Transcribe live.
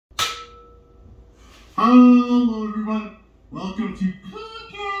Hello everyone, welcome to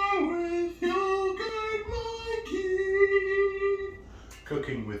Cooking with Yogurt Mikey.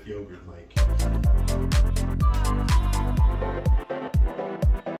 Cooking with Yogurt Mikey.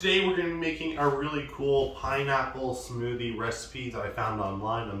 Today we're going to be making a really cool pineapple smoothie recipe that I found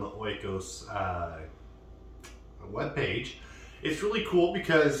online on the Oikos webpage. It's really cool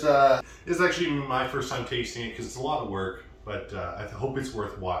because it's actually my first time tasting it because it's a lot of work, but I hope it's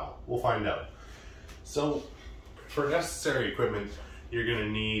worthwhile. We'll find out. So, for necessary equipment, you're gonna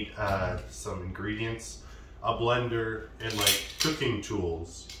need some ingredients, a blender, and like cooking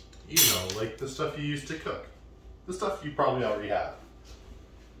tools. You know, like the stuff you use to cook. The stuff you probably already have.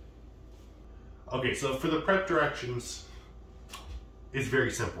 Okay, so for the prep directions, it's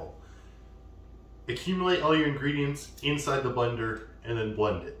very simple. Accumulate all your ingredients inside the blender and then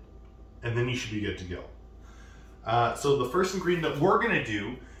blend it. And then you should be good to go. So the first ingredient that we're gonna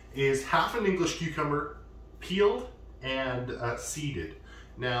do is half an English cucumber, peeled and seeded.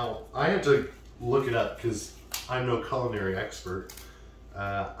 Now, I had to look it up because I'm no culinary expert.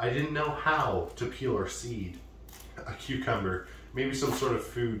 I didn't know how to peel or seed a cucumber. Maybe some sort of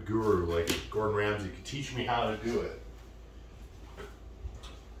food guru like Gordon Ramsay could teach me how to do it.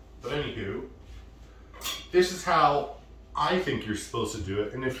 But anywho, this is how I think you're supposed to do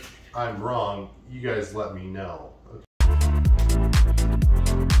it, and if I'm wrong, you guys let me know.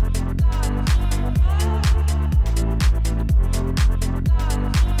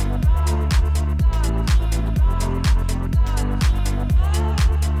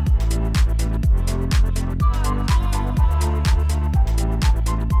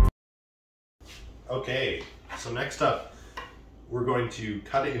 Okay, so next up, we're going to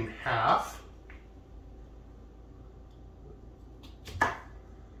cut it in half.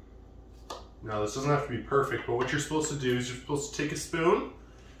 Now this doesn't have to be perfect, but what you're supposed to do is you're supposed to take a spoon,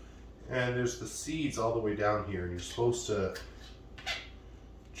 and there's the seeds all the way down here, and you're supposed to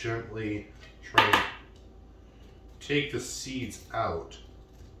gently try and take the seeds out.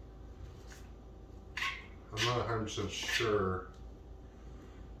 I'm not 100% sure.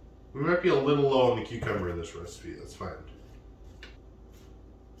 We might be a little low on the cucumber in this recipe, that's fine.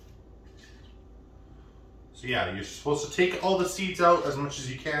 So yeah, you're supposed to take all the seeds out as much as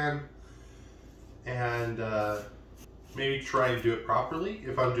you can, and maybe try and do it properly.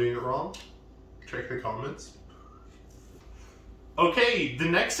 If I'm doing it wrong, check the comments. Okay, the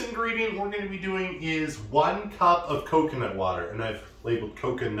next ingredient we're going to be doing is 1 cup of coconut water, and I've labeled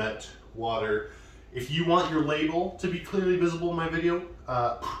coconut water. If you want your label to be clearly visible in my video,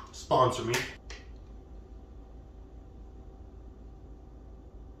 sponsor me.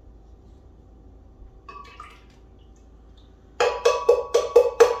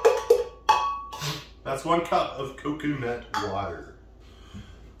 That's 1 cup of coconut water.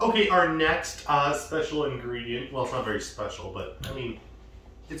 Okay, our next special ingredient, well, it's not very special, but I mean,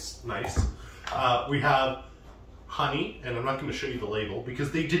 it's nice. We have honey, and I'm not going to show you the label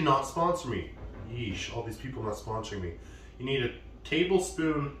because they did not sponsor me. Yeesh, all these people not sponsoring me. You need a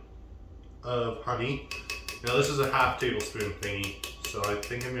tablespoon of honey. Now this is a half tablespoon thingy, so I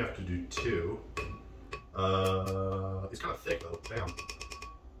think I'm gonna have to do 2. It's kind of thick though, damn. I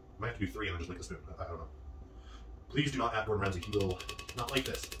might have to do 3 and then just lick the spoon, I don't know. Please do not add Gordon Ramsay, he will not like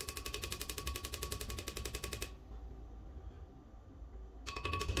this.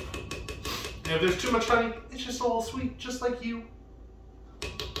 And if there's too much honey, it's just a little sweet, just like you.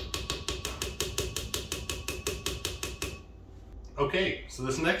 Okay, so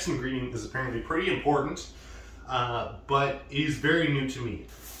this next ingredient is apparently pretty important, but is very new to me.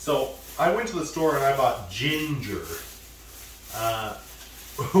 So I went to the store and I bought ginger.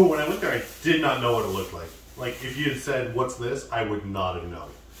 When I went there, I did not know what it looked like. Like, if you had said, what's this? I would not have known.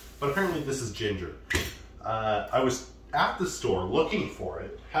 But apparently this is ginger. I was at the store looking for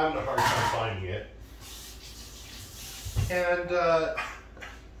it, having a hard time finding it. And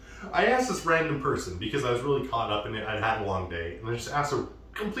I asked this random person because I was really caught up in it. I'd had a long day. And I just asked a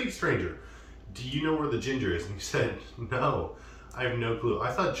complete stranger, do you know where the ginger is? And he said, no, I have no clue.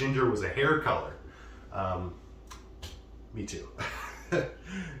 I thought ginger was a hair color. Me too.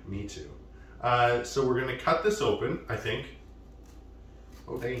 Me too. So we're going to cut this open, I think.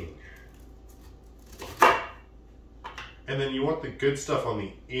 Oh, dang. And then you want the good stuff on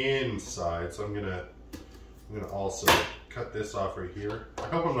the inside. So I'm gonna also cut this off right here. I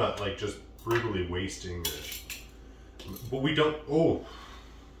hope I'm not like just brutally wasting this. But we don't, oh,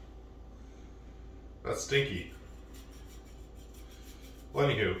 that's stinky. Well,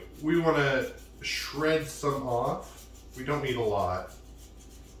 anywho, we want to shred some off. We don't need a lot.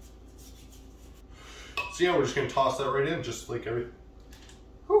 So yeah, we're just going to toss that right in, just like everything.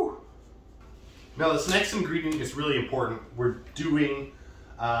 Whew. Now this next ingredient is really important. We're doing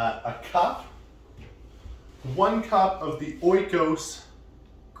a cup, 1 cup of the Oikos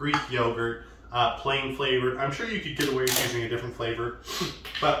Greek yogurt, plain flavored. I'm sure you could get away with using a different flavor,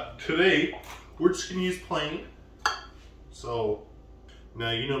 but today we're just gonna use plain. So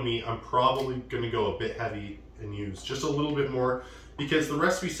now you know me, I'm probably gonna go a bit heavy and use just a little bit more because the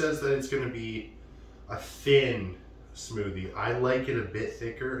recipe says that it's gonna be a thin smoothie. I like it a bit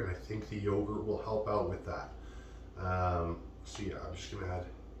thicker, and I think the yogurt will help out with that. So yeah, I'm just gonna add.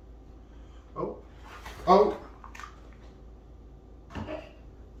 Oh.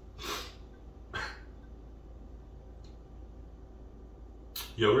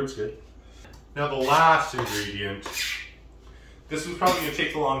 Yogurt's good. Now the last ingredient. This one's probably gonna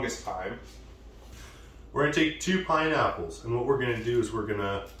take the longest time. We're gonna take 2 pineapples, and what we're gonna do is we're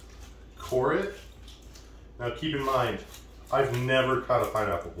gonna core it. Now keep in mind, I've never cut a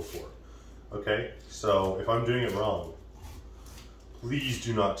pineapple before, okay? So if I'm doing it wrong, please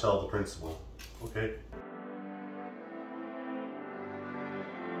do not tell the principal, okay?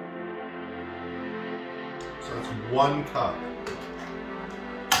 So that's 1 cup.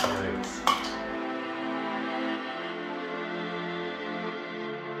 Nice.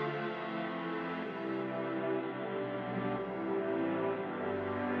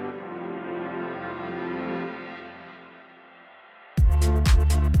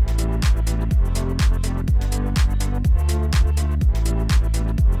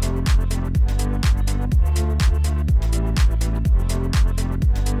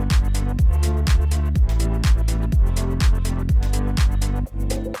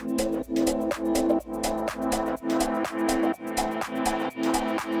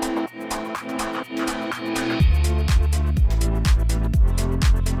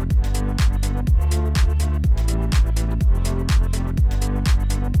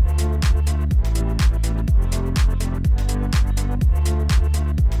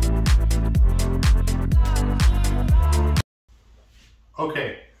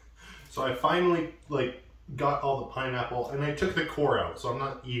 Okay, so I finally got all the pineapple, and I took the core out, so I'm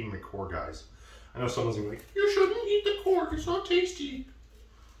not eating the core, guys. I know someone's gonna be like, you shouldn't eat the core, it's not tasty.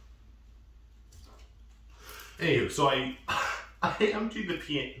 Anywho, so I emptied the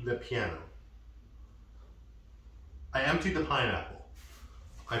piano. I emptied the pineapple.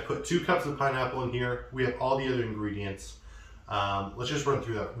 I put 2 cups of pineapple in here. We have all the other ingredients. Let's just run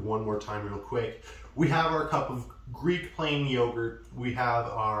through that one more time real quick. We have our cup of Greek plain yogurt. We have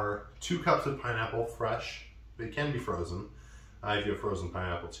our 2 cups of pineapple, fresh. It can be frozen, if you have frozen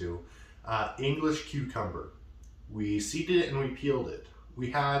pineapple too. English cucumber. We seeded it and we peeled it.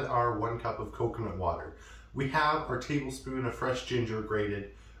 We had our 1 cup of coconut water. We have our tablespoon of fresh ginger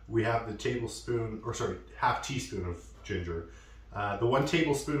grated. We have the half teaspoon of ginger. The 1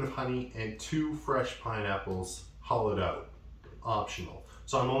 tablespoon of honey and 2 fresh pineapples hollowed out. Optional.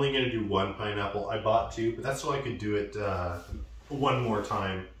 So I'm only going to do 1 pineapple. I bought 2, but that's so I could do it 1 more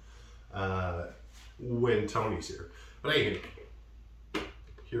time when Tony's here. But anyway,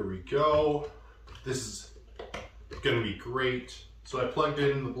 here we go. This is going to be great. So I plugged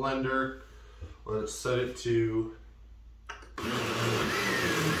it in the blender. Let's set it to...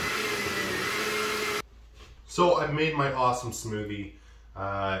 So I've made my awesome smoothie,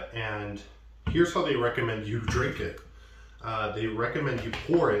 and here's how they recommend you drink it. They recommend you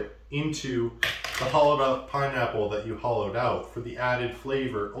pour it into the hollowed out pineapple that you hollowed out for the added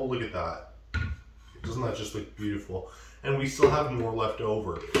flavor. Oh, look at that. Doesn't that just look beautiful? And we still have more left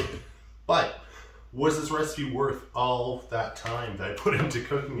over. But was this recipe worth all that time that I put into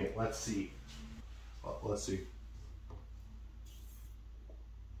cooking it? Let's see. Well, let's see.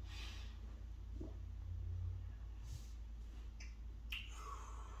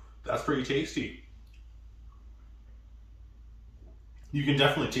 That's pretty tasty. You can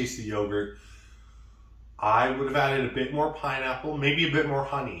definitely taste the yogurt. I would have added a bit more pineapple, maybe a bit more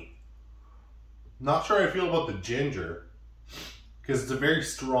honey. Not sure how I feel about the ginger, because it's a very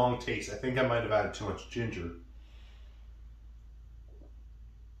strong taste. I think I might have added too much ginger.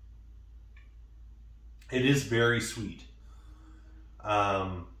 It is very sweet.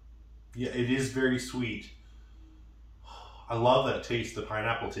 Yeah, it is very sweet. I love that taste, the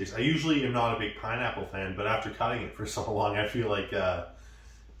pineapple taste. I usually am not a big pineapple fan, but after cutting it for so long, I feel like after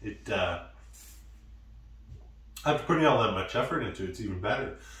putting all that much effort into it, it's even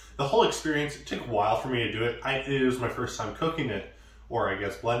better. The whole experience, it took a while for me to do it. It was my first time cooking it, or I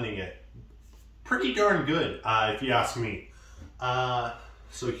guess blending it. Pretty darn good, if you ask me.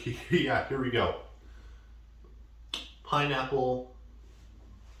 So yeah, here we go. Pineapple.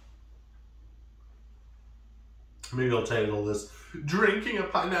 Maybe I'll title this, Drinking a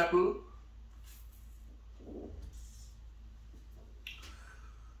Pineapple.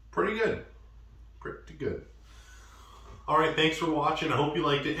 Pretty good. Pretty good. Alright, thanks for watching. I hope you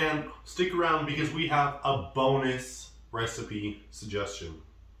liked it. And stick around because we have a bonus recipe suggestion.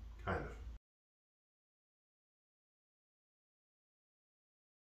 Kind of.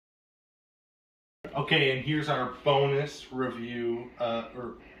 Okay, and here's our bonus review,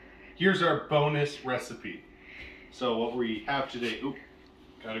 here's our bonus recipe. So what we have today,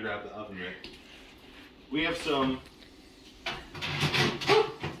 gotta grab the oven mitt. We have some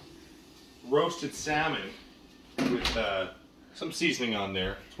roasted salmon with some seasoning on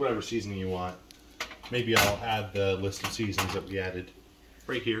there. It's whatever seasoning you want. Maybe I'll add the list of seasonings that we added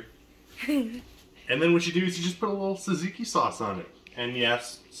right here. And then what you do is you just put a little tzatziki sauce on it. And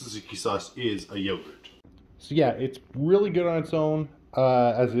yes, tzatziki sauce is a yogurt. So yeah, it's really good on its own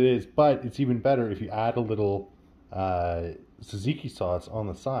as it is, but it's even better if you add a little tzatziki sauce on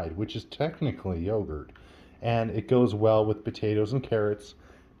the side, which is technically yogurt. And it goes well with potatoes and carrots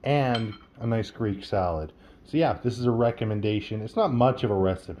and a nice Greek salad. So yeah, this is a recommendation. It's not much of a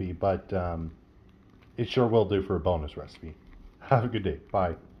recipe, but it sure will do for a bonus recipe. Have a good day.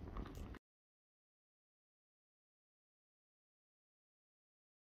 Bye.